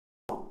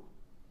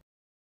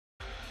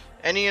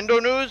Any Indo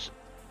news?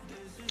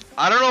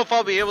 I don't know if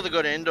I'll be able to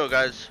go to Indo,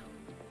 guys.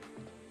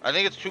 I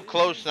think it's too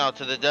close now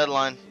to the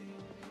deadline.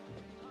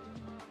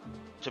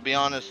 To be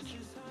honest,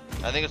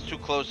 I think it's too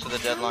close to the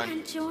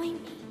deadline.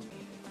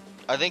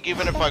 I think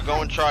even if I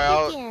go and try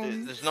out,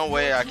 there's no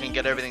way I can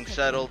get everything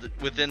settled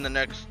within the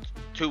next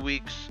 2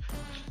 weeks.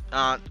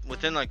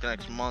 Within like the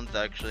next month,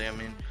 actually. I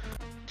mean,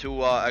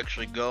 to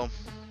actually go.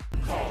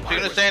 So you're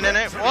gonna stay in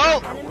NA?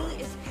 Well,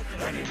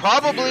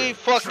 probably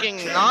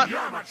fucking not.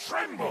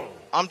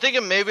 I'm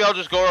thinking maybe I'll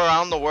just go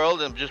around the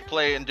world and just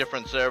play in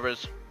different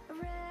servers.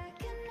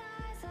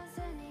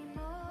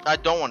 I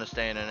don't want to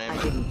stay in NA.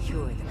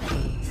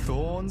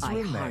 Thorns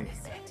remain.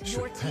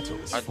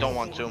 I don't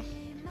want to.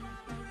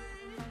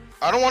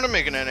 I don't want to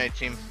make an NA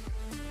team.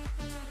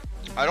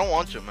 I don't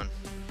want to, man.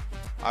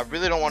 I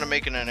really don't want to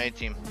make an NA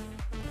team.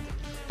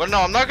 But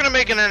no, I'm not gonna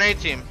make an NA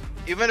team,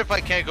 even if I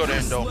can't go to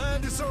Indo.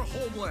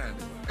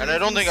 And I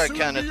don't think I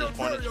can at this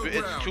point.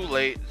 It's too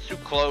late. It's too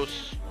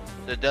close.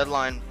 The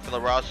deadline for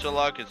the roster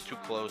lock is too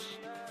close.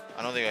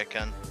 I don't think I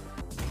can.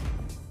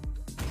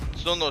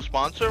 Still no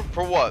sponsor?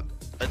 For what?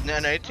 An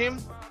NA team?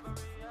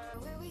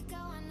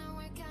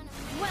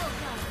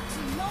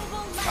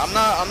 I'm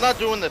not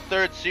doing the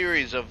third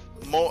series of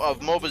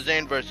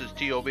Mobazane versus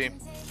TOB.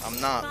 I'm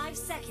not. 5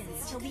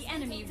 seconds till the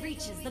enemy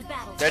reaches the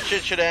battle. That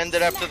shit should have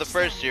ended after the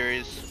first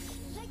series.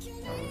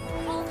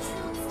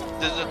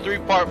 This is a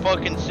 3-part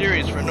fucking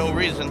series for no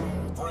reason.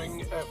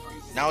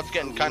 Now it's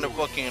getting kind of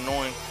fucking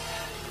annoying.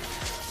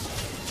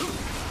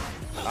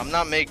 I'm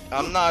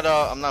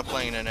not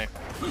playing NA.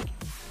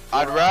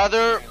 I'd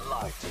rather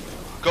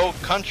go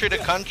country to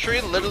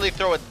country, literally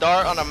throw a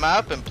dart on a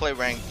map and play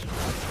ranked.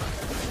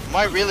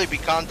 Might really be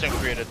content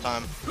creator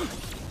time.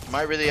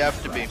 Might really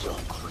have to be.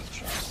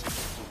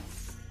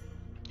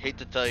 Hate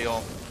to tell you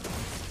all.